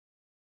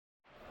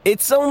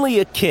It's only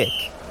a kick,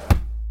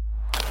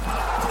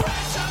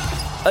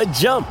 a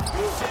jump,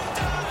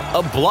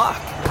 a block.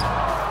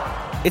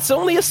 It's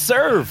only a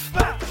serve.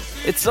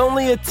 It's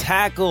only a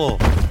tackle,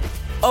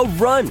 a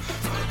run.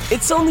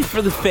 It's only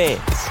for the fans.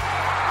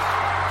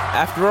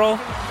 After all,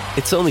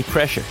 it's only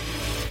pressure.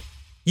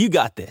 You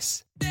got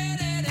this.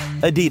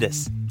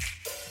 Adidas.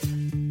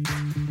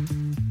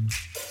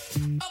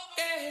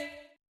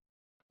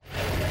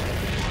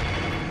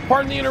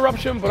 Pardon the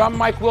interruption, but I'm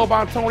Mike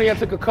Wilbon. Tony, I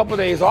took a couple of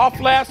days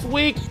off last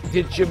week.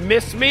 Did you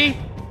miss me?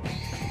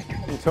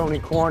 I'm Tony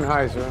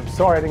Kornheiser. I'm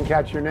sorry I didn't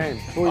catch your name.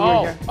 Who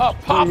are you again?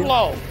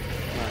 Pablo.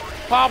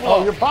 Pablo.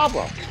 Oh, you're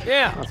Pablo.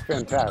 Yeah. That's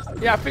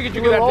fantastic. Yeah, I figured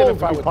you You're could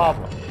identify old to with be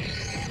Pablo.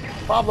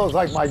 Pablo's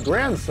like my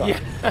grandson.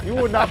 Yeah. You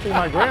would not be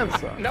my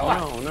grandson. No,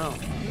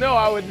 No,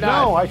 I would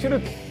not. No, I should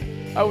have.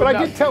 But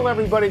I did tell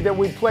everybody that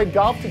we played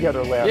golf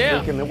together last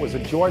week, and it was a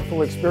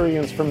joyful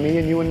experience for me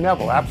and you and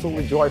Neville.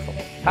 Absolutely joyful.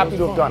 Happy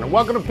to have done it.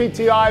 Welcome to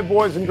PTI,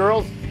 boys and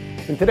girls.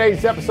 In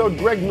today's episode,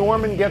 Greg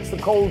Norman gets the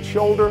cold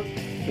shoulder.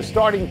 The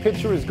starting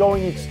pitcher is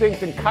going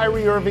extinct, and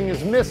Kyrie Irving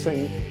is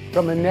missing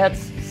from the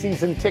Nets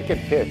season ticket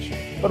pitch.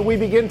 But we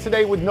begin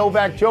today with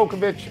Novak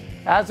Djokovic,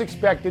 as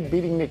expected,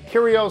 beating Nick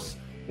Kyrgios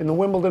in the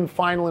Wimbledon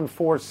final in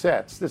 4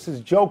 sets. This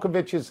is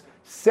Djokovic's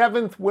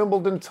 7th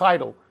Wimbledon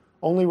title.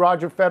 Only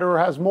Roger Federer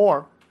has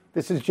more.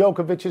 This is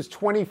Djokovic's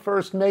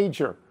 21st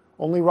major.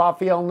 Only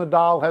Rafael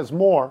Nadal has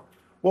more.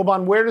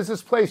 Wilbon, where does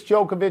this place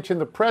Djokovic in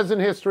the present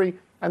history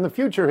and the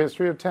future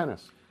history of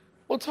tennis?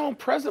 Well, Tom,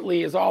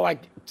 presently is all I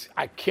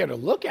care to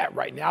look at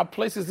right now. It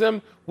places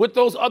him with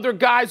those other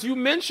guys you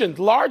mentioned,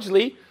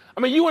 largely. I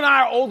mean, you and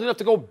I are old enough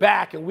to go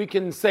back and we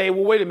can say,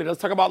 well, wait a minute,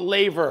 let's talk about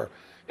Laver.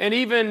 And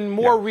even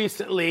more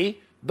recently,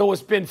 though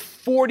it's been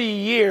 40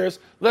 years,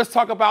 let's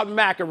talk about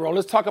McEnroe.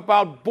 Let's talk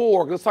about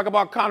Borg. Let's talk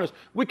about Connors.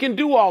 We can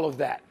do all of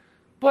that.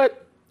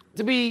 But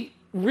to be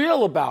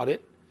real about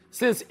it,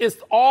 since it's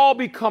all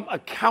become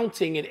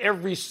accounting in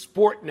every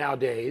sport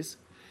nowadays,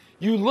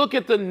 you look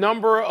at the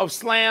number of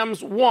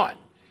slams won,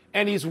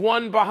 and he's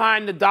won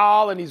behind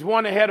Nadal, and he's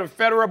won ahead of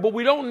Federer, but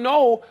we don't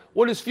know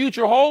what his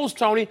future holds,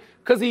 Tony,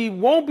 because he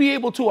won't be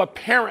able to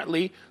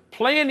apparently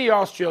play in the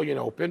Australian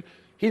Open.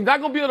 He's not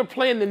going to be able to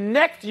play in the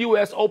next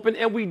U.S. Open,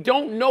 and we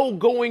don't know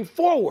going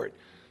forward.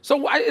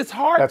 So it's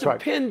hard to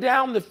pin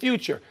down the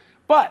future.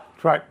 But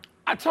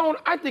Tone,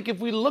 I think if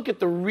we look at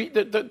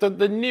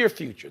the near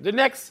future, the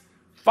next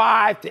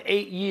 5 to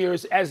 8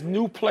 years as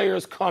new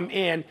players come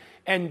in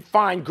and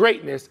find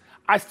greatness,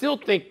 I still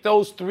think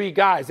those 3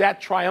 guys, that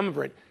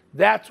triumvirate,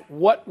 that's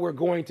what we're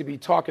going to be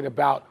talking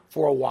about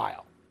for a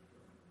while.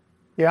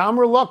 Yeah, I'm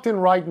reluctant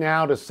right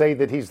now to say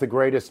that he's the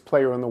greatest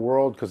player in the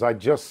world because I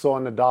just saw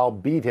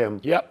Nadal beat him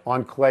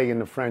on clay in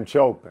the French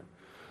Open.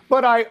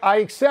 But I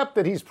accept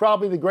that he's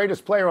probably the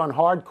greatest player on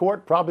hard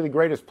court, probably the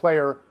greatest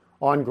player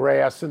on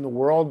grass in the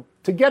world.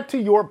 To get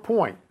to your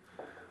point,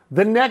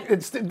 he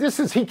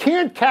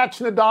can't catch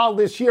Nadal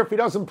this year if he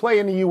doesn't play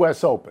in the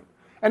U.S. Open.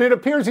 And it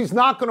appears he's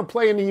not going to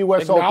play in the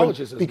U.S.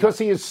 Open because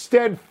he is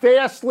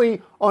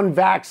steadfastly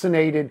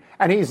unvaccinated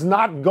and he's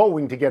not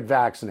going to get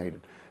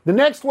vaccinated. The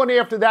next one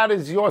after that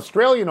is the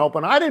Australian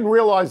Open. I didn't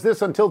realize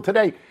this until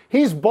today.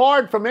 He's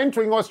barred from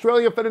entering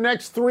Australia for the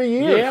next 3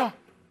 years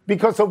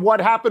because of what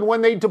happened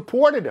when they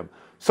deported him.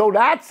 So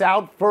that's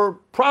out for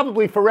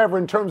probably forever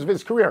in terms of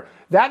his career.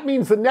 That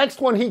means the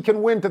next one he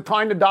can win to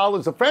tie Nadal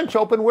is the French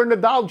Open, where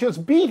Nadal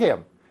just beat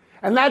him.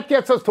 And that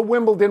gets us to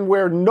Wimbledon,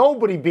 where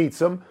nobody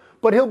beats him,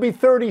 but he'll be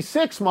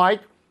 36,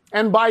 Mike,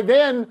 and by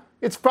then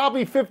it's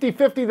probably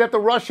 50-50 that the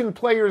Russian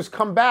players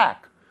come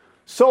back.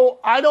 So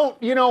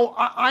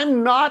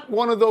I'm not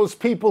one of those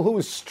people who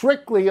is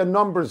strictly a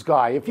numbers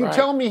guy. If you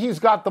tell me he's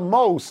got the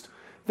most,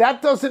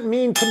 that doesn't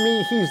mean to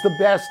me he's the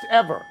best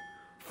ever.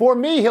 For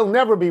me, he'll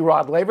never be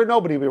Rod Laver.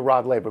 Nobody will be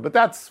Rod Laver. But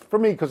that's for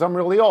me because I'm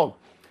really old.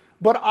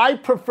 But I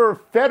prefer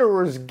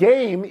Federer's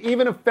game,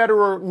 even if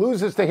Federer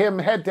loses to him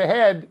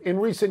head-to-head in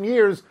recent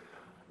years.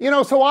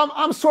 So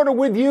I'm sort of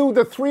with you.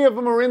 The 3 of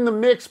them are in the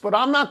mix, but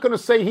I'm not going to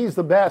say he's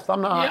the best.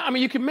 I'm not. Yeah, I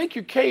mean, you can make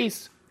your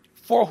case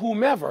for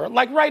whomever.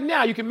 Like right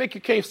now, you can make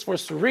your case for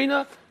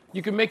Serena.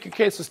 You can make your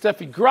case for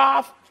Steffi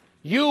Graf.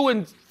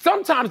 And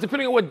sometimes,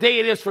 depending on what day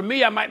it is for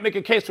me, I might make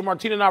a case for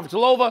Martina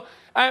Navratilova.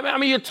 I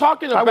mean, you're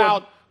talking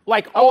about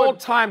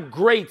all-time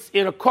greats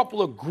in a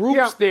couple of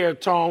groups there,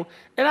 Tone.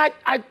 And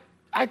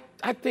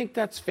I think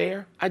that's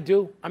fair. I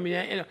do. I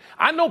mean,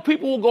 I know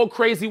people will go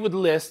crazy with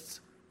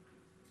lists.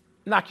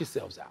 Knock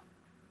yourselves out.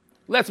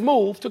 Let's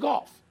move to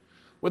golf,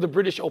 where the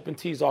British Open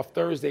tees off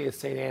Thursday at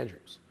St.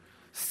 Andrews.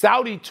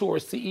 Saudi Tour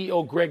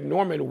CEO Greg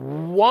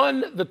Norman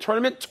won the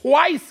tournament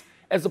twice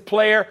as a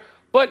player,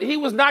 but he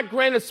was not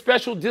granted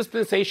special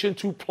dispensation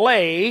to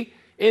play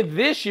in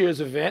this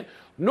year's event,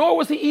 nor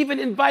was he even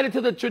invited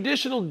to the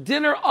traditional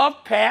dinner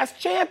of past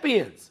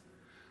champions.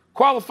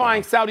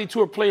 Qualifying Saudi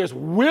Tour players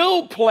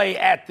will play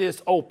at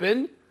this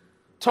Open.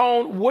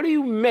 Tone, what do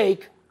you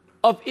make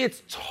of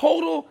its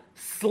total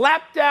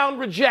slapdown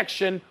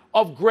rejection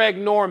of Greg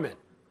Norman?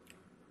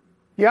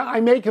 Yeah,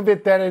 I make of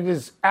it that it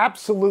is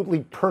absolutely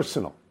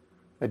personal.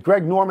 that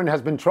Greg Norman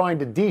has been trying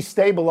to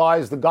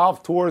destabilize the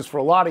golf tours for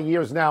a lot of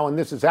years now, and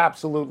this is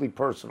absolutely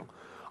personal.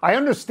 I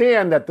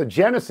understand that the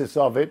genesis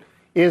of it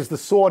is the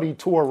Saudi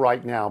tour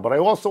right now, but I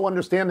also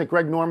understand that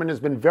Greg Norman has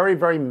been very,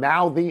 very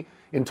mouthy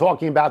in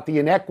talking about the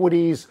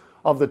inequities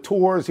of the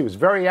tours. He was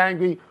very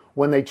angry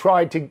when they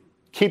tried to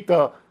keep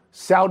the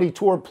Saudi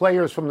tour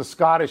players from the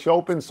Scottish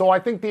Open. So I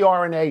think the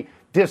R&A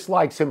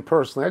dislikes him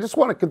personally. I just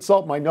want to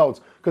consult my notes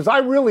because I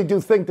really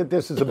do think that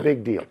this is a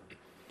big deal.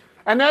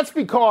 And that's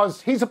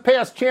because he's a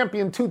past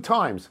champion 2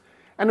 times.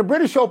 And the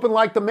British Open,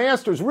 like the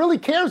Masters, really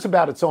cares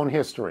about its own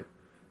history.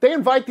 They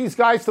invite these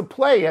guys to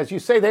play, as you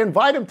say. They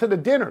invite them to the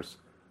dinners.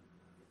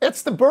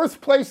 It's the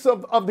birthplace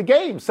of the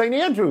game, St.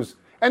 Andrews.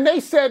 And they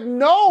said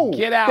no.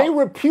 Get out. They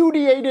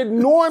repudiated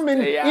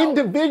Norman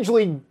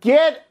individually.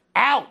 Get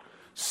out.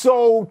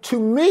 So to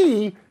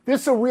me,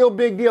 this is a real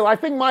big deal. I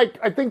think, Mike,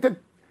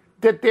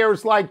 that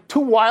there's like 2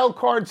 wild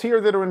cards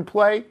here that are in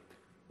play.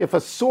 If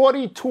a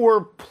Saudi tour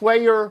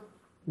player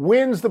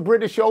wins the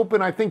British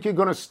Open, I think you're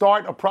going to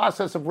start a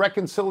process of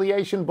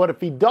reconciliation. But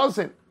if he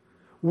doesn't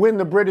win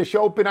the British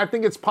Open, I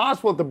think it's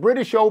possible that the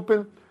British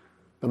Open,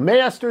 the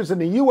Masters, and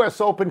the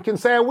U.S. Open can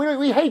say,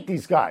 we hate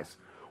these guys.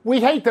 We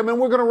hate them, and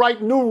we're going to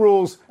write new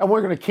rules, and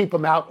we're going to keep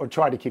them out or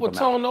try to keep them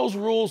out. Well, Tone, those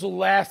rules will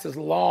last as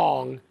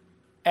long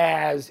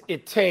as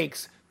it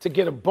takes to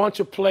get a bunch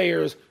of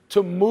players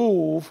to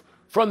move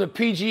from the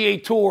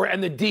PGA Tour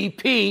and the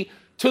DP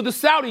to the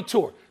Saudi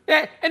Tour.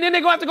 And then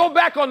they're going to have to go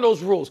back on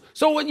those rules.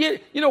 So,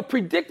 when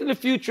predicting the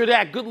future of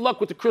that, good luck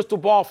with the crystal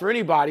ball for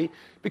anybody,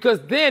 because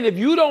then if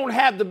you don't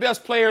have the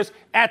best players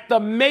at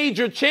the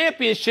major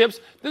championships,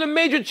 then the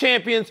major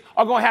champions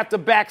are going to have to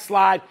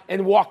backslide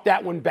and walk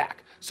that one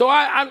back. So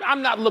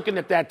I'm not looking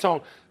at that,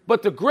 Tone.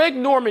 But the Greg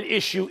Norman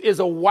issue is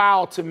a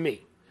wow to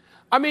me.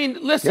 I mean,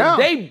 listen,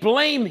 They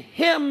blame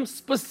him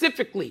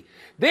specifically.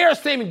 They are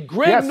saying,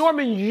 Greg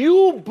Norman,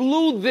 you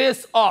blew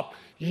this up.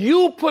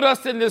 You put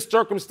us in this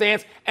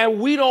circumstance, and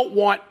we don't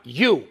want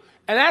you.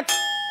 And that's,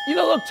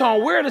 look,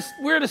 Tone, we're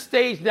at a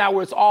stage now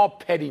where it's all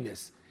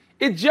pettiness.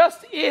 It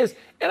just is.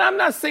 And I'm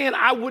not saying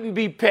I wouldn't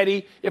be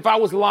petty if I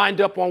was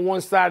lined up on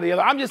one side or the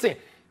other. I'm just saying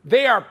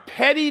they are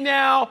petty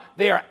now.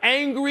 They are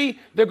angry.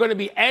 They're going to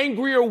be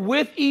angrier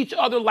with each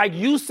other, like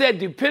you said,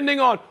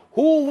 depending on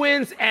who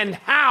wins and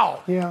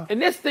how. Yeah.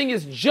 And this thing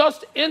is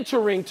just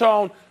entering,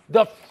 Tone,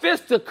 the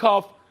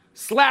fisticuff,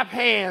 slap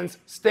hands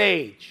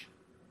stage.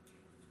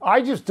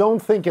 I just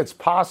don't think it's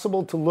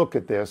possible to look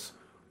at this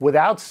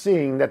without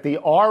seeing that the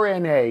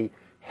R&A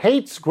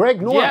hates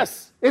Greg Norman.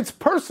 Yes. It's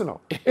personal.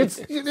 There's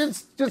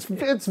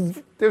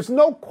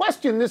no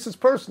question this is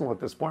personal at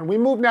this point. We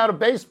move now to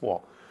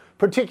baseball,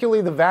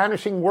 particularly the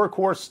vanishing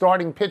workhorse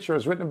starting pitcher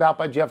as written about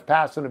by Jeff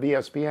Passan of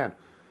ESPN.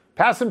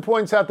 Passan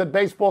points out that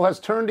baseball has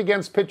turned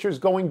against pitchers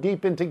going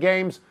deep into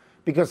games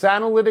because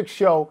analytics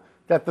show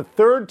that the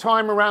 3rd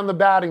time around the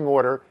batting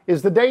order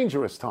is the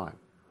dangerous time.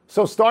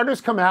 So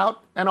starters come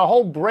out, and a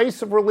whole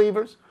brace of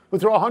relievers who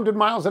throw 100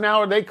 miles an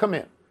hour, they come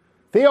in.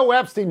 Theo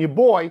Epstein, your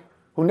boy,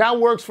 who now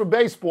works for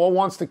baseball,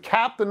 wants to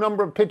cap the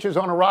number of pitchers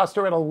on a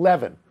roster at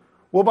 11.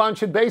 Wilbon,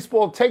 should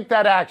baseball take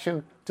that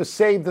action to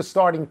save the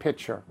starting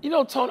pitcher?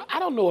 Tone, I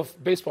don't know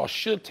if baseball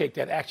should take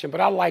that action,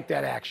 but I like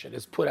that action.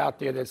 It's put out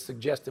there that's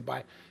suggested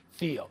by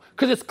Theo.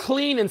 Because it's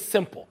clean and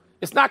simple.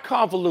 It's not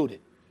convoluted,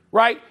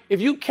 right?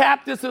 If you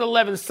cap this at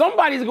 11,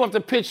 somebody's going to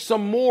have to pitch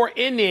some more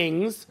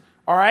innings,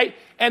 all right?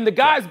 And the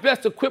guys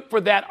best equipped for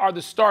that are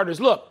the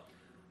starters. Look,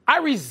 I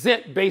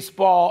resent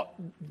baseball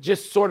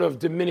just sort of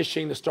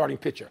diminishing the starting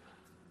pitcher.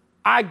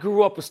 I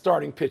grew up a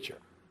starting pitcher.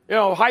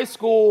 High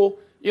school,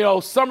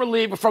 summer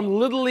league, from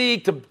Little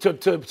League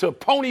to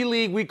Pony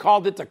League, we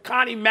called it, to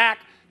Connie Mack.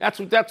 That's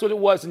what it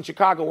was in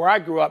Chicago where I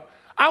grew up.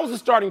 I was a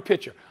starting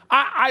pitcher.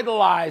 I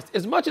idolized,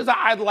 as much as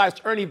I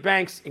idolized Ernie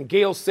Banks and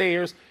Gale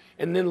Sayers,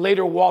 and then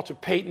later Walter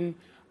Payton,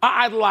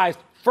 I idolized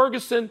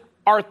Ferguson,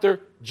 Arthur,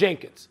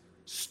 Jenkins.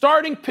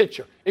 Starting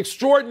pitcher,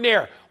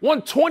 extraordinaire,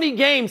 won 20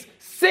 games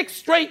 6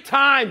 straight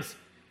times.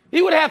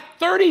 He would have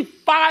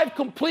 35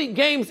 complete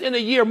games in a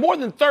year, more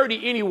than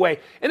 30 anyway.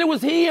 And it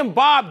was he and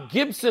Bob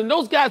Gibson.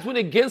 Those guys went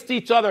against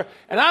each other.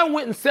 And I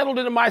went and settled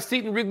into my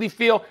seat in Wrigley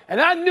Field. And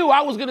I knew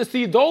I was going to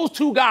see those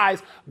 2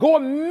 guys go a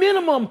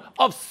minimum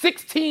of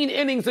 16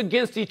 innings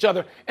against each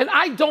other. And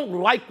I don't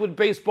like what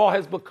baseball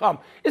has become.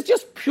 It's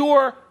just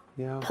pure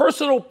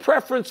personal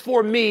preference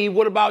for me.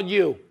 What about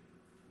you?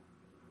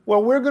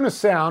 Well, we're going to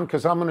sound,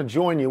 because I'm going to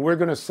join you, we're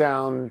going to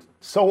sound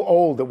so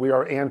old that we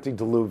are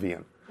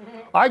antediluvian.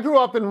 I grew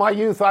up in my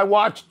youth, I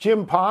watched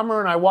Jim Palmer,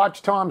 and I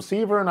watched Tom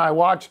Seaver, and I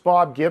watched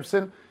Bob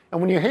Gibson.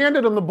 And when you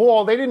handed them the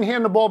ball, they didn't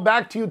hand the ball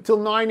back to you till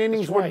 9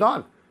 innings were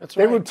done.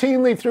 They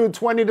routinely threw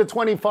 20 to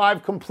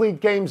 25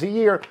 complete games a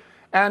year.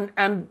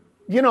 And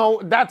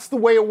that's the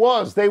way it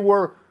was. They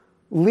were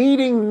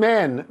leading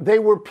men. They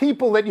were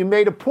people that you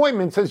made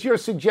appointments, as you're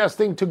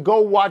suggesting, to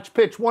go watch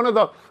pitch. One of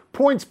the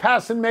points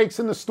Passan makes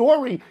in the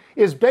story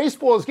is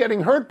baseball is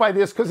getting hurt by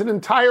this because an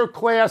entire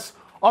class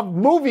of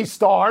movie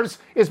stars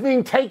is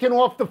being taken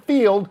off the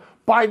field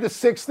by the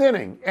sixth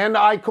inning. And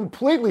I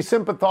completely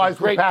sympathize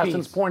with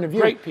Passan's point of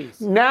view. Great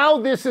piece. Now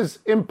this is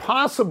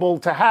impossible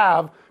to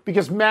have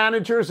because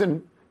managers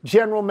and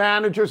general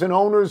managers and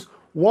owners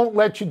won't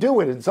let you do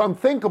it. It's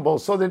unthinkable.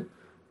 So that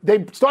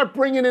they start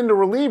bringing in the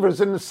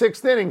relievers in the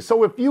sixth inning.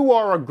 So if you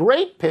are a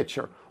great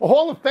pitcher, a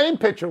Hall of Fame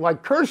pitcher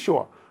like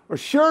Kershaw or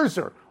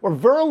Scherzer or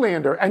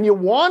Verlander, and you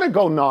want to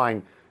go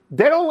 9,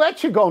 they don't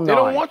let you go 9. They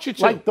don't want you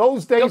to. Like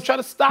those days. They'll try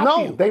to stop you.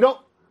 No, they don't.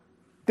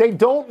 They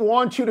don't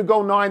want you to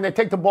go 9. They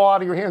take the ball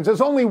out of your hands.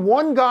 There's only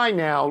one guy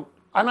now,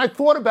 and I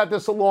thought about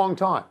this a long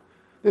time.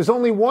 There's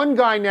only one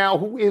guy now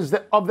who is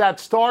of that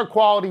star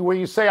quality where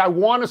you say, I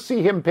want to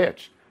see him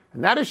pitch.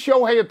 And that is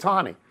Shohei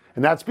Ohtani.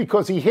 And that's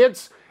because he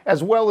hits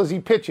as well as he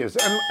pitches.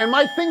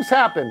 And things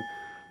happen.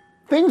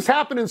 Things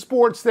happen in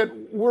sports that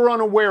we're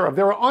unaware of.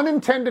 There are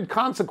unintended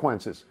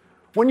consequences.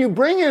 When you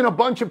bring in a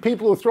bunch of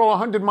people who throw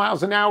 100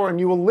 miles an hour and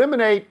you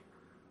eliminate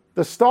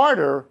the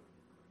starter,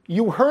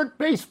 you hurt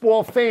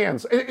baseball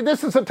fans.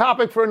 This is a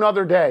topic for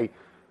another day.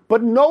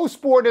 But no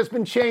sport has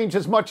been changed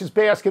as much as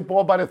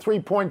basketball by the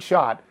three-point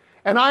shot.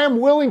 And I am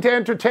willing to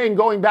entertain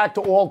going back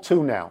to all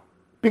 2 now.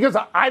 Because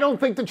I don't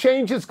think the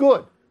change is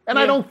good. And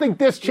I don't think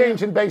this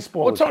change in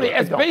baseball is Tony, good.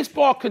 as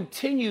baseball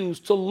continues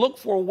to look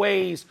for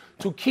ways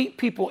to keep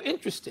people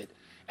interested,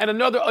 and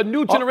a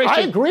new generation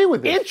I agree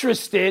with this.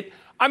 interested,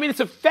 I mean, it's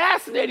a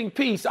fascinating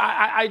piece.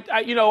 I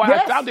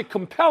found it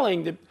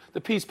compelling,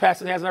 the piece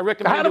Passan has, and I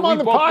recommend had him we on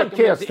the both recommend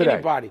podcast to today.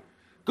 anybody.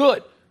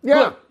 Good. Yeah.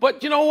 Good.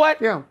 But you know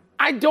what? Yeah.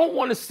 I don't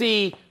want to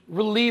see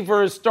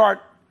relievers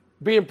start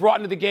being brought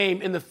into the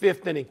game in the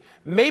 5th inning.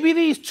 Maybe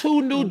these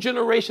 2 new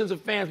generations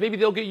of fans, maybe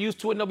they'll get used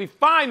to it and they'll be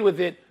fine with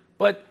it,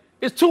 but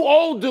it's 2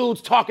 old dudes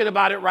talking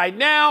about it right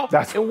now,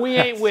 and we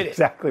ain't with it.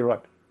 Exactly right.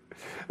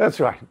 That's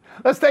right.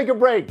 Let's take a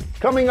break.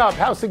 Coming up,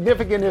 how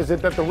significant is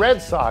it that the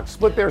Red Sox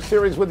split their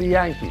series with the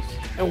Yankees?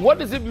 And what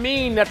does it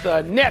mean that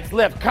the Nets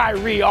left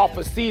Kyrie off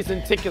a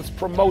season tickets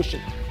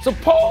promotion?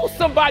 Suppose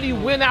somebody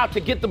went out to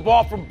get the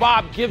ball from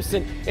Bob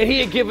Gibson and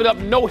he had given up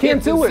no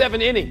hits in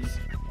 7 innings.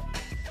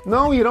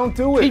 No, you don't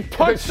do it. He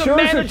punched the Scherzer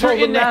manager told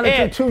in the manager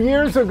head 2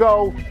 years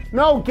ago,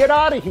 no, get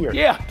out of here.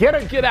 Yeah, get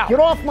out. Get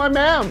off my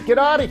mound. Get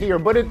out of here.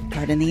 But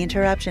Pardon the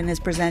Interruption is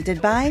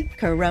presented by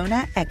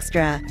Corona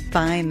Extra.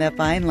 Find the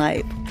fine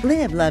life.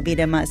 Live La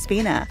Vida Más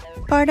Fina.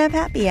 Part of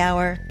Happy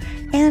Hour.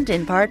 And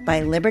in part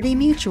by Liberty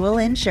Mutual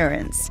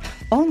Insurance.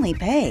 Only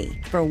pay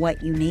for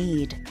what you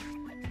need.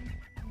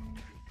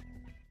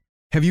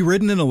 Have you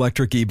ridden an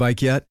electric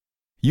e-bike yet?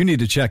 You need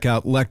to check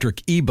out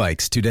Lectric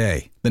E-Bikes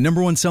today, the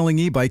 #1 selling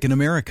e-bike in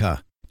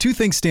America. 2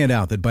 things stand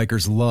out that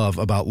bikers love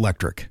about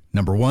Lectric.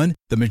 Number 1,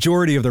 the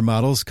majority of their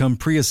models come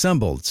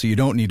pre-assembled, so you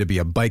don't need to be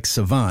a bike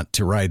savant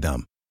to ride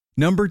them.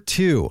 Number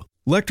 2,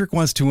 Lectric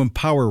wants to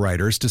empower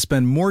riders to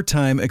spend more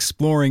time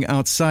exploring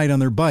outside on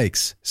their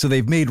bikes, so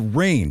they've made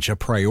range a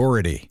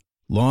priority.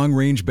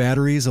 Long-range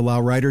batteries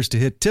allow riders to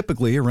hit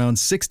typically around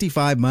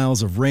 65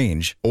 miles of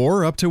range,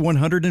 or up to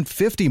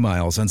 150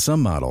 miles on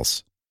some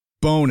models.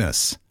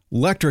 Bonus!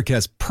 Lectric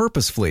has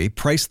purposefully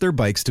priced their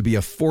bikes to be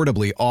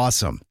affordably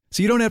awesome,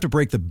 so you don't have to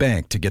break the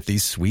bank to get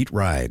these sweet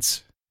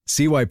rides.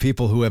 See why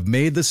people who have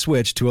made the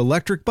switch to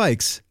electric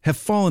bikes have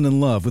fallen in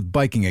love with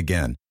biking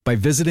again by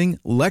visiting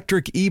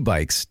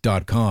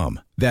lectricebikes.com.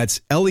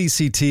 That's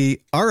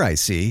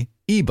LECTRIC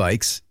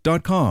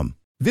ebikes.com.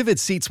 Vivid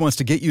Seats wants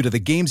to get you to the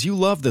games you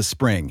love this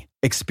spring.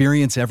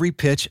 Experience every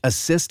pitch,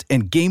 assist,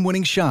 and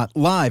game-winning shot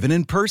live and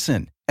in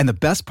person. And the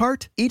best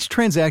part? Each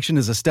transaction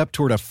is a step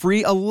toward a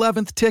free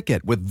 11th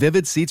ticket with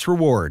Vivid Seats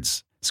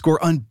rewards.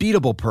 Score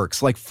unbeatable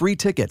perks like free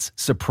tickets,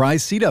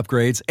 surprise seat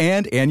upgrades,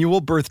 and annual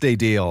birthday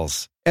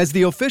deals. As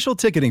the official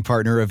ticketing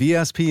partner of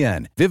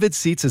ESPN, Vivid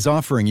Seats is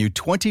offering you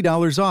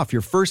 $20 off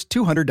your first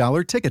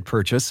 $200 ticket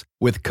purchase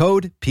with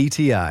code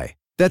PTI.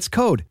 That's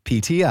code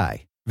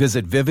PTI.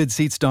 Visit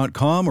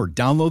vividseats.com or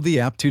download the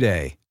app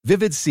today.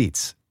 Vivid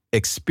Seats.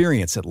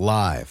 Experience it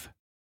live.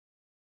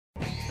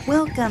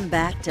 Welcome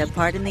back to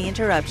Pardon the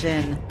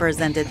Interruption,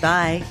 presented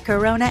by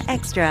Corona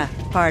Extra,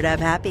 part of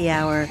Happy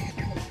Hour.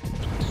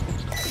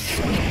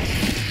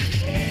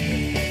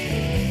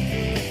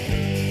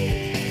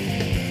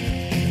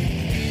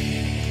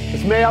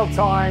 it's mail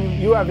time.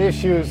 You have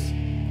issues.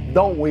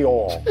 Don't we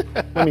all?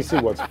 Let me see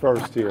what's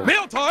first here.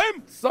 Mail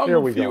time! Some Here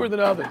we fewer go. than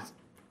others.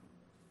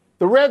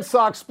 The Red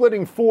Sox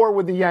splitting 4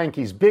 with the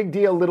Yankees. Big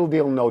deal, little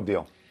deal, no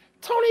deal.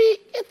 Tony,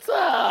 it's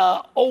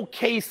a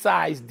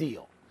okay-sized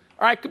deal.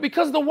 All right,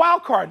 because of the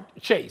wild card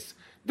chase.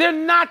 They're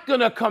not going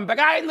to come back.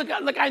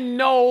 I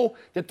know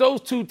that those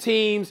 2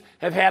 teams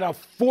have had a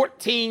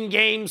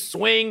 14-game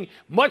swing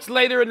much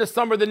later in the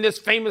summer than this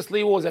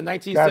famously was in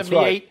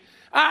 1978.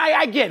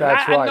 I get it.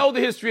 That's I right. know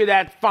the history of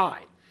that.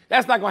 Fine.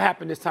 That's not going to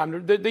happen this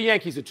time. The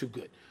Yankees are too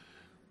good.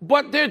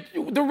 But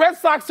the Red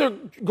Sox are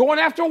going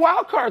after a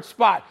wild card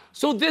spot.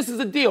 So this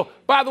is a deal.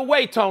 By the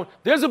way, Tone,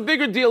 there's a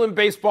bigger deal in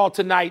baseball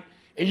tonight,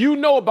 and you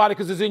know about it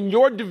because it's in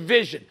your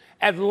division.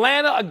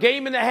 Atlanta, a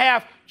game and a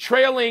half,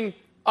 trailing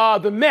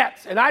the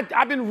Mets. And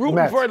I've been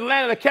rooting for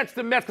Atlanta to catch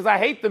the Mets because I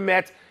hate the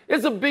Mets.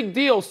 It's a big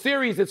deal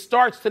series that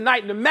starts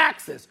tonight in the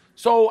Maxes.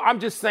 So I'm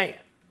just saying.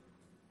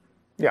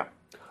 Yeah.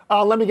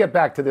 Let me get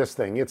back to this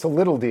thing. It's a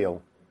little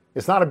deal.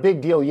 It's not a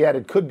big deal yet.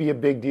 It could be a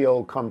big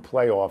deal come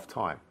playoff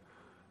time.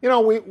 You know,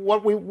 we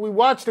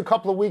watched a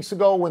couple of weeks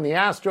ago when the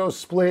Astros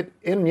split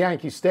in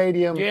Yankee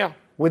Stadium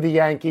with the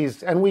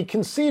Yankees, and we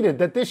conceded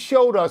that this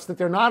showed us that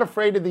they're not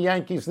afraid of the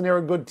Yankees and they're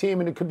a good team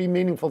and it could be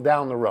meaningful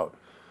down the road.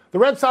 The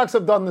Red Sox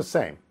have done the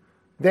same.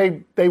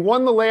 They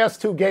won the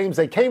last 2 games.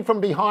 They came from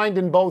behind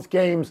in both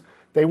games.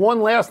 They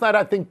won last night,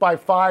 I think, by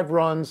 5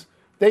 runs.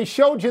 They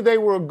showed you they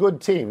were a good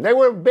team. They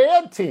were a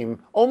bad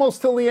team almost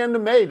till the end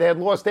of May. They had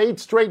lost 8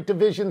 straight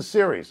division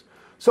series.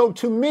 So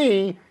to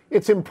me,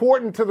 it's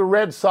important to the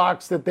Red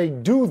Sox that they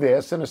do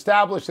this and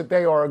establish that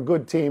they are a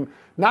good team,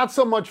 not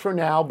so much for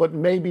now, but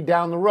maybe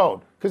down the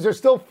road, because they're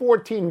still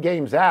 14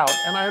 games out,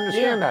 and I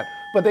understand that.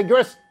 But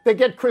they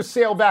get Chris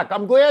Sale back.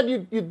 I'm glad you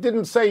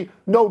didn't say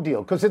no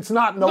deal, because it's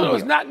not no deal. No,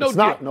 it's not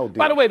no deal.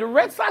 By the way, the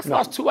Red Sox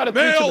lost 2 out of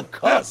 3 to the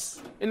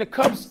Cubs, and the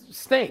Cubs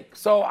stink.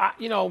 So,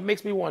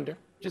 makes me wonder.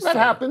 That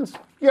happens.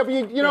 Yeah, but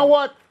you know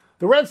what?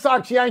 The Red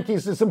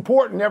Sox-Yankees is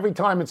important every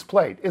time it's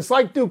played. It's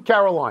like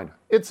Duke-Carolina.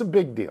 It's a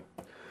big deal.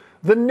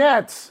 The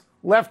Nets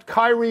left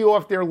Kyrie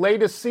off their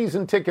latest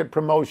season ticket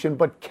promotion,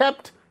 but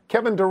kept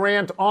Kevin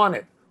Durant on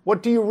it.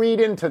 What do you read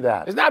into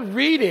that? It's not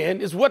read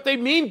in, it's what they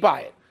mean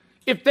by it.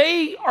 If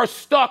they are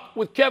stuck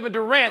with Kevin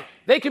Durant,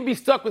 they can be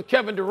stuck with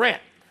Kevin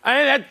Durant.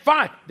 And that's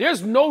fine.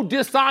 There's no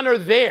dishonor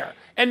there.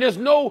 And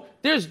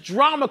there's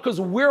drama because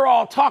we're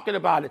all talking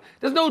about it.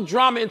 There's no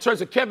drama in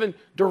terms of Kevin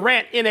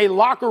Durant in a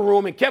locker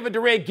room and Kevin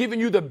Durant giving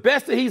you the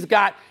best that he's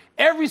got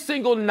every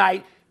single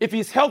night if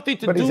he's healthy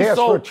to do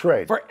so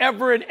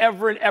forever and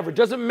ever and ever.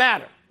 Doesn't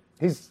matter.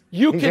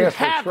 You can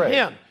have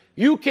him.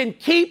 You can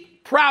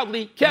keep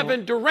proudly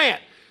Kevin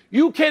Durant.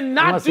 You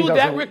cannot do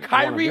that with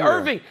Kyrie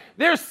Irving.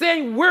 They're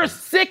saying we're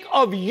sick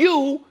of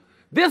you.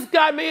 This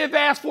guy may have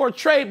asked for a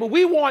trade, but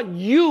we want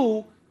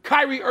you,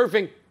 Kyrie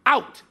Irving,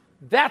 out.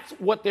 That's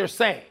what they're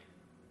saying.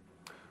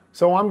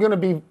 So I'm going to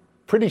be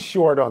pretty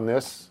short on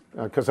this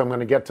because I'm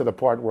going to get to the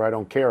part where I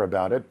don't care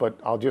about it. But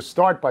I'll just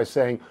start by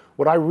saying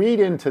what I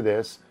read into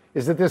this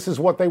is that this is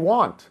what they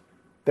want.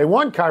 They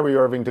want Kyrie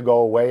Irving to go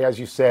away, as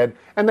you said,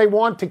 and they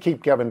want to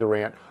keep Kevin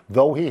Durant,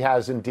 though he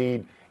has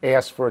indeed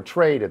asked for a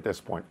trade at this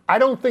point. I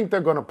don't think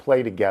they're going to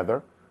play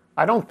together.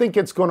 I don't think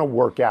it's going to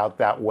work out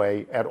that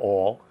way at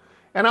all.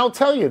 And I'll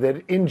tell you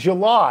that in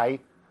July,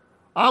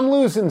 I'm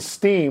losing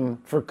steam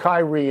for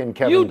Kyrie and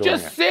Kevin Durant. You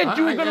just said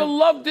you were going to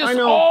love this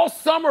all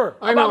summer,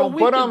 about a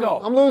week ago.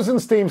 I'm losing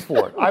steam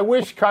for it. I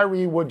wish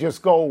Kyrie would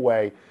just go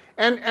away.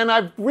 And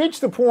I've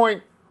reached the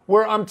point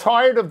where I'm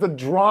tired of the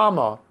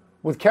drama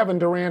with Kevin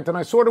Durant, and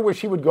I sort of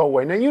wish he would go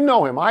away. Now, you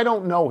know him. I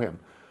don't know him.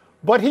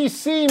 But he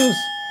seems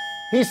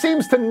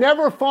to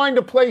never find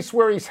a place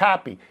where he's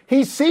happy.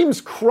 He seems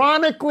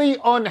chronically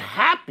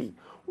unhappy.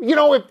 You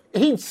know, if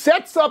he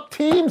sets up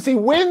teams, he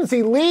wins,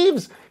 he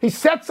leaves. He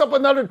sets up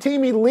another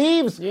team, he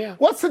leaves. Yeah.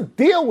 What's the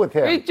deal with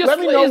him? Let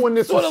me know when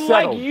this is settled.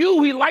 Sort of like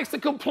you, he likes to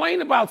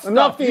complain about stuff.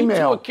 Enough email.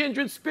 You two are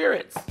kindred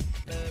spirits.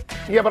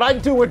 Yeah, but I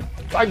do it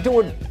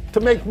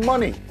to make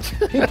money.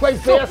 He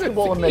plays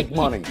basketball and make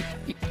money.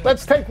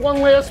 Let's take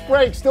one last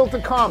break, still to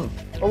come.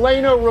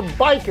 Elena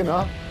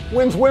Rybakina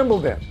wins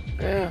Wimbledon.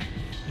 Yeah,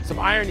 some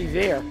irony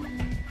there.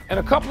 And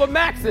a couple of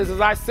maxes,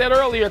 as I said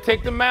earlier,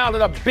 take the mound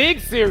in a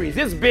big series.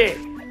 It's big.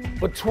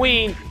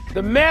 Between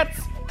the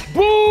Mets,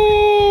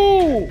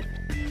 boo,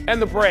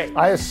 and the Braves.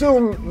 I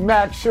assume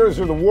Max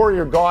Scherzer, the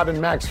Warrior God, and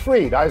Max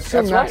Fried. I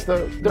assume that's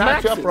the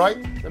matchup, right?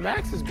 The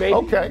Maxes, baby.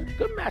 Okay.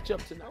 Good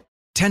matchup tonight.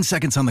 10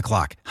 seconds on the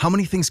clock. How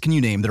many things can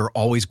you name that are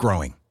always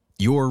growing?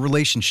 Your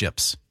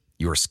relationships,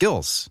 your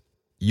skills,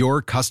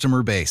 your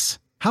customer base.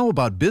 How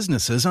about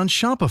businesses on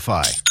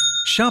Shopify?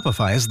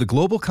 Shopify is the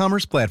global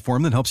commerce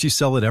platform that helps you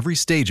sell at every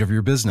stage of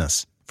your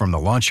business. From the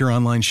launch your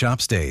online shop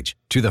stage,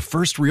 to the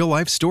first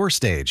real-life store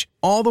stage,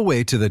 all the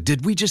way to the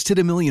did we just hit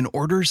a million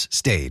orders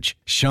stage,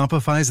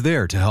 Shopify's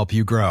there to help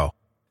you grow.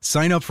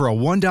 Sign up for a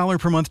 $1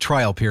 per month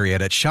trial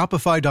period at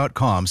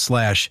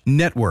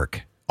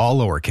shopify.com/network, all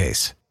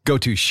lowercase. Go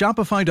to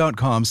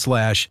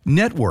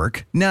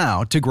shopify.com/network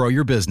now to grow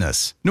your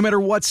business, no matter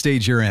what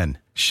stage you're in.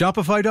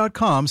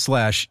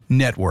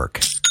 Shopify.com/network.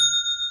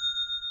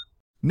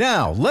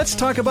 Now, let's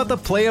talk about the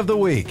play of the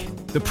week.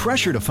 The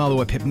pressure to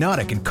follow up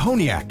Hypnotic and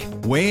Cognac,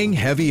 weighing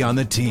heavy on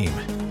the team.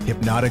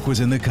 Hypnotic was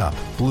in the cup,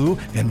 blue,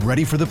 and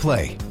ready for the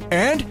play.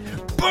 And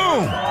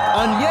boom!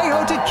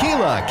 Añejo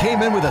Tequila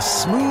came in with a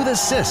smooth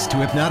assist to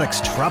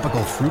Hypnotic's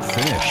tropical fruit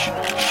finish.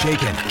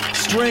 Shaken,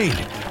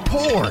 strained,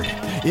 poured.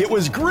 It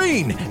was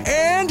green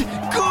and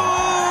good!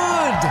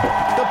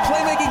 The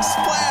playmaking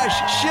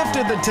splash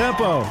shifted the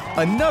tempo.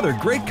 Another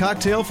great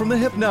cocktail from the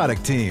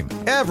Hypnotic team.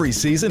 Every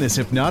season is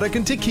Hypnotic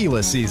and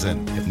Tequila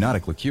season.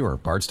 Hypnotic Liqueur,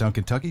 Bardstown,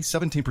 Kentucky,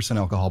 17%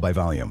 alcohol by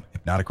volume.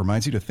 Hypnotic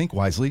reminds you to think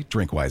wisely,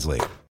 drink wisely.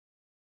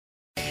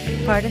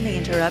 Pardon the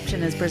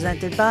Interruption is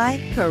presented by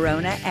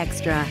Corona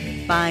Extra.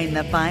 Find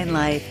the fine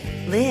life.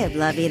 Live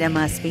La Vida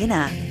Más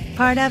Fina.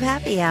 Part of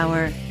Happy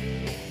Hour.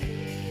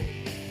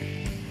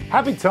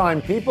 Happy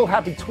time, people.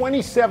 Happy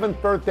 27th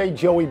birthday,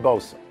 Joey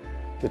Bosa.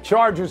 The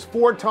Chargers'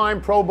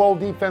 4-time Pro Bowl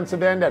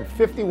defensive end had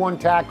 51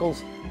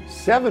 tackles,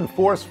 7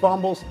 forced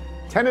fumbles,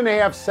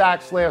 10.5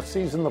 sacks last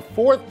season, the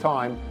 4th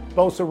time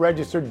Bosa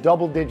registered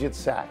double-digit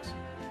sacks.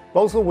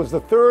 Bosa was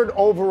the 3rd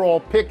overall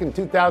pick in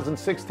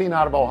 2016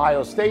 out of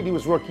Ohio State. He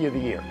was Rookie of the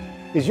Year.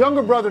 His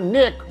younger brother,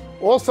 Nick,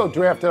 also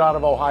drafted out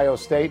of Ohio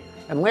State,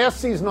 and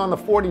last season on the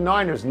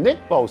 49ers, Nick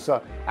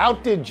Bosa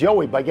outdid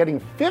Joey by getting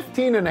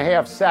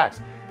 15.5 sacks.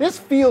 This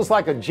feels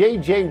like a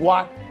J.J.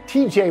 Watt,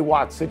 T.J.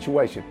 Watt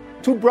situation.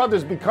 Two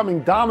brothers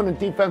becoming dominant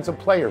defensive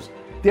players.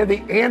 They're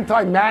the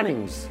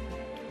anti-Mannings.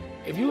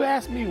 If you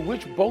ask me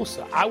which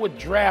Bosa I would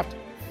draft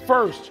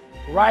first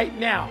right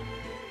now,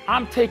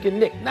 I'm taking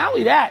Nick. Not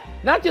only that,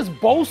 not just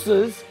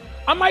Bosa's,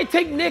 I might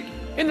take Nick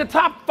in the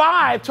top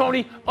 5,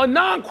 Tony, of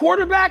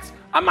non-quarterbacks.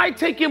 I might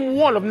take him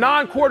one of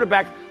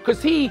non-quarterbacks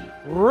because he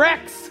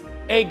wrecks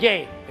a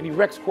game, and he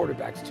wrecks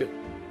quarterbacks too.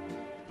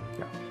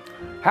 Yeah.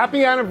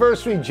 Happy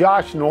anniversary,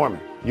 Josh Norman,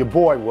 your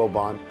boy,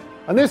 Wilbon.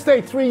 On this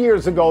day 3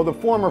 years ago, the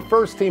former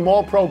first-team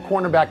All-Pro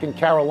cornerback in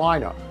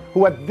Carolina,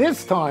 who at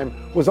this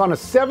time was on a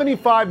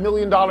 $75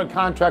 million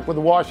contract with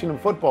the Washington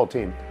football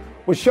team,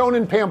 was shown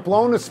in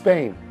Pamplona,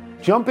 Spain,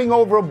 jumping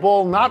over a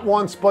bull not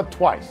once but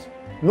twice.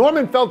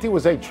 Norman felt he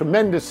was a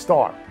tremendous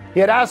star. He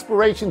had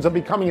aspirations of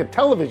becoming a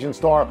television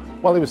star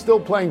while he was still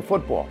playing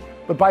football.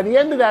 But by the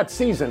end of that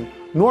season,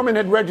 Norman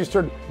had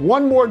registered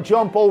one more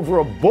jump over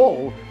a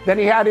bull than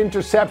he had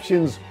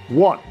interceptions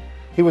won.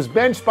 He was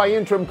benched by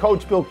interim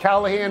coach Bill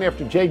Callahan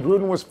after Jay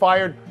Gruden was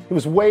fired. He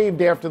was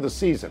waived after the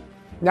season.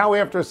 Now,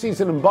 after a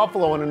season in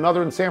Buffalo and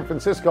another in San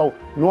Francisco,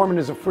 Norman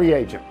is a free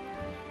agent.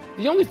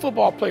 The only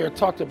football player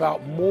talked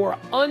about more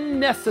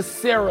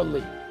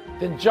unnecessarily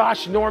than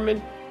Josh Norman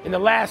in the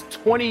last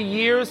 20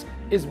 years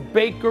is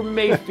Baker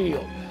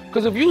Mayfield.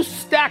 Because if you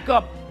stack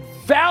up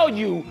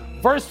value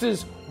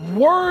versus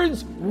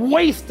words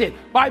wasted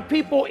by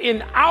people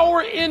in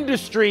our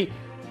industry,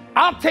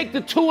 I'll take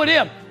the two of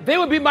them. They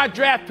would be my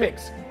draft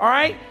picks, all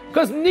right?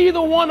 Because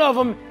neither one of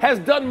them has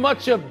done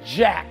much of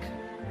jack.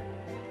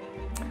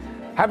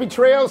 Happy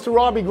trails to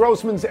Robbie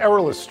Grossman's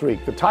errorless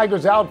streak. The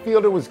Tigers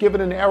outfielder was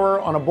given an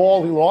error on a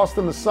ball he lost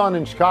in the sun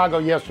in Chicago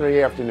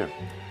yesterday afternoon.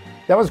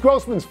 That was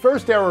Grossman's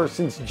first error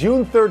since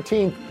June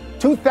 13th,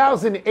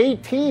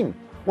 2018,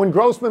 when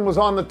Grossman was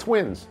on the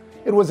Twins.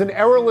 It was an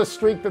errorless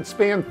streak that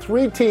spanned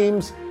 3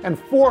 teams and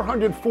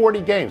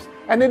 440 games,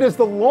 and it is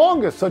the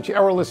longest such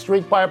errorless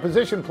streak by a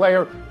position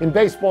player in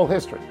baseball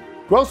history.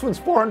 Grossman's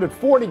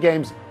 440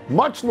 games,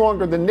 much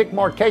longer than Nick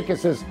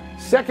Markakis'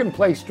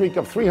 second-place streak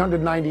of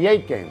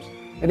 398 games.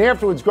 And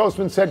afterwards,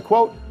 Grossman said,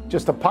 quote,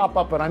 "Just a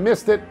pop-up and I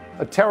missed it.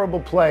 A terrible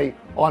play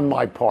on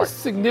my part." It's a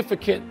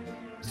significant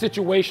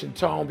situation,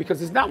 Tone,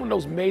 because it's not one of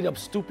those made-up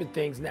stupid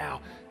things now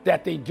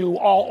that they do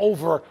all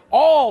over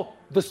all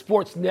the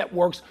sports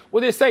networks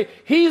where they say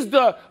he's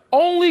the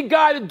only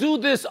guy to do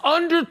this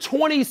under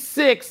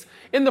 26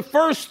 in the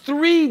first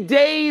 3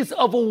 days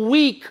of a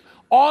week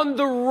on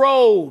the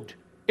road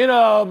in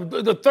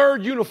the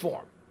third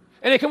uniform.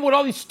 And they come with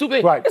all these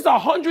stupid, right. It's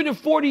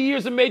 140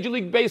 years of Major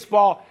League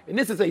Baseball, and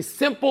this is a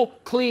simple,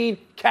 clean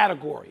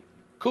category.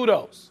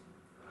 Kudos.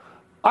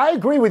 I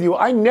agree with you.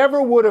 I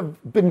never would have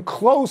been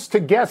close to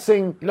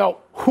guessing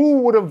who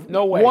would have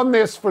won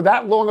this for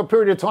that long a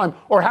period of time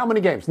or how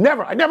many games.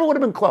 Never. I never would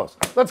have been close.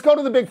 Let's go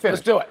to the big finish.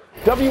 Let's do it.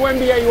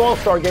 WNBA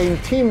All-Star Game,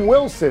 Team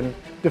Wilson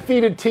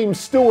defeated Team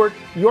Stewart.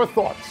 Your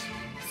thoughts?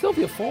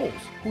 Sylvia Foles,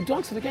 who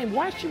dunks in the game,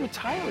 why is she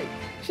retiring?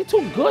 She's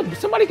too good.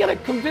 Somebody got to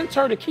convince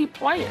her to keep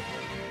playing.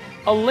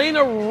 Elena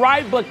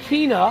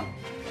Rybakina.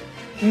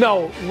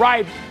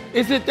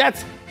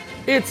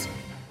 It's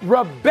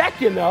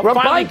Rebekina.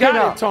 Finally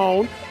got it,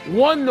 Tone.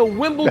 Won the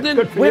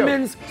Wimbledon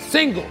women's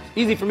singles.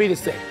 Easy for me to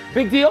say.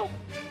 Big deal?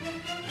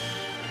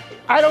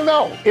 I don't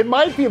know. It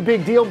might be a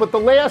big deal, but the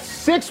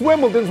last 6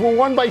 Wimbledons were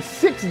won by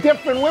 6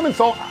 different women,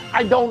 so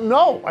I don't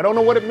know. I don't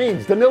know what it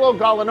means. Danilo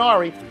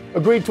Gallinari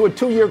agreed to a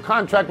 2-year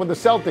contract with the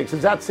Celtics.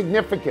 Is that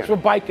significant?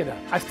 It's Rebekina.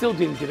 I still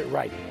didn't get it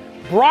right.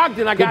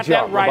 Brogdon, I got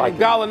that right, and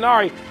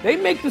Gallinari. They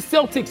make the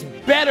Celtics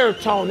better,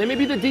 Tone. They may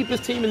be the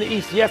deepest team in the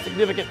East. Yes,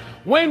 significant.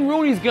 Wayne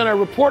Rooney's going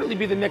to reportedly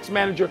be the next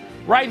manager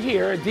right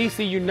here at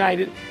DC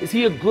United. Is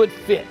he a good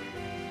fit?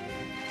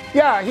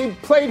 Yeah, he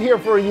played here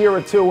for a year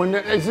or two. And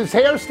is his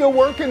hair still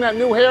working, that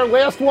new hair?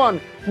 Last one,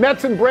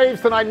 Mets and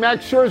Braves tonight.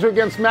 Max Scherzer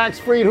against Max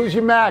Fried. Who's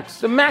your Max?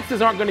 The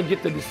Maxes aren't going to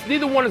get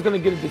neither one is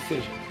going to get a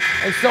decision.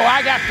 And so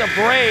I got the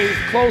Braves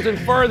closing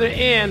further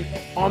in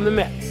on the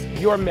Mets.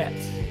 Your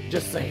Mets.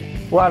 Just saying.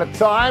 We're out of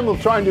time. We'll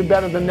try and do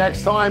better the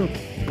next time.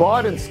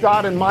 Bud and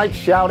Scott and Mike,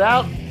 shout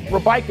out.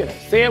 Rebekina.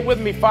 Say it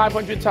with me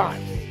 500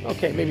 times.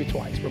 Okay, maybe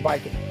twice.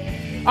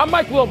 Rebekina. I'm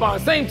Mike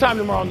Wilbon. Same time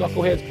tomorrow on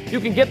Knuckleheads. You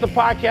can get the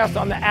podcast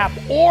on the app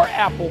or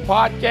Apple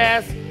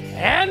Podcasts.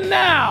 And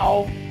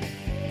now,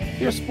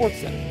 here's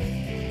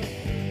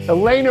SportsCenter.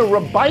 Elena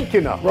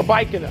Rybakina.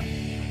 Rebekina.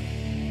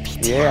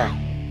 Yeah.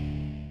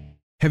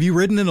 Have you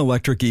ridden an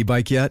electric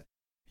e-bike yet?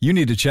 You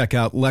need to check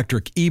out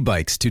Electric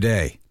E-Bikes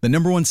today, the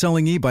 #1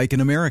 selling e-bike in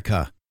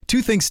America.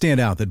 Two things stand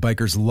out that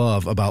bikers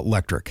love about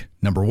Lectric.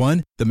 Number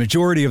one, the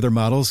majority of their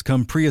models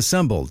come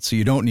pre-assembled, so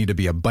you don't need to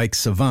be a bike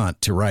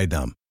savant to ride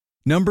them.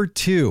 Number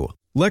two,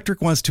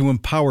 Lectric wants to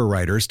empower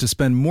riders to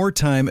spend more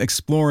time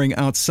exploring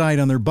outside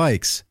on their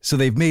bikes, so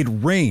they've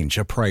made range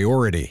a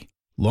priority.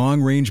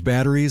 Long-range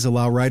batteries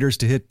allow riders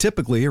to hit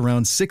typically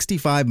around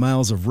 65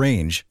 miles of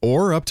range,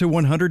 or up to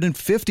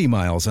 150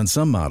 miles on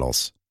some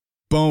models.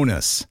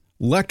 Bonus,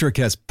 Lectric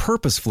has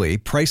purposefully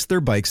priced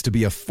their bikes to be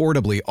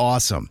affordably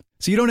awesome,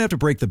 so you don't have to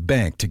break the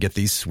bank to get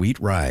these sweet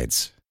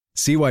rides.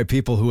 See why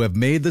people who have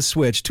made the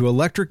switch to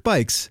electric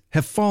bikes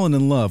have fallen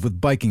in love with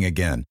biking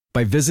again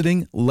by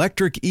visiting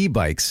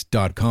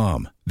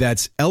lectricebikes.com.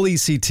 That's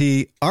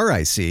LECTRIC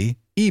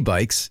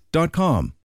ebikes.com.